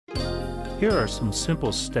Here are some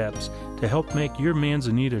simple steps to help make your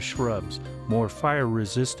Manzanita shrubs more fire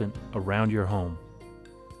resistant around your home.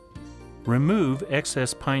 Remove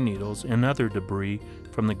excess pine needles and other debris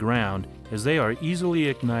from the ground as they are easily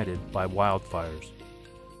ignited by wildfires.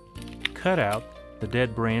 Cut out the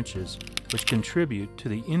dead branches which contribute to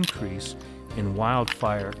the increase in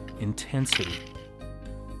wildfire intensity.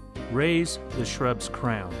 Raise the shrub's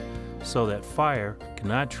crown so that fire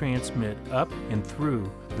cannot transmit up and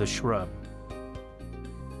through the shrub.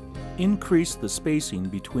 Increase the spacing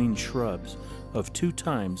between shrubs of 2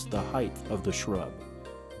 times the height of the shrub.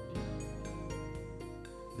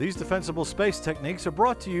 These defensible space techniques are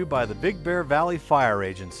brought to you by the Big Bear Valley Fire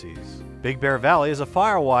Agencies. Big Bear Valley is a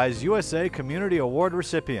Firewise USA Community Award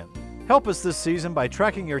recipient. Help us this season by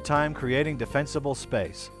tracking your time creating defensible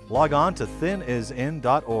space. Log on to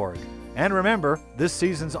thinisin.org. And remember, this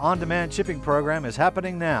season's on-demand shipping program is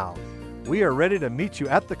happening now. We are ready to meet you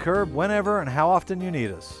at the curb whenever and how often you need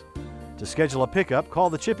us. To schedule a pickup,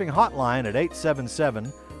 call the shipping hotline at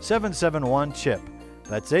 877-771-CHIP.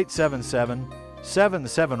 That's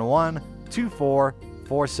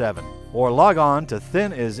 877-771-2447. Or log on to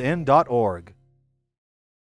thinisin.org.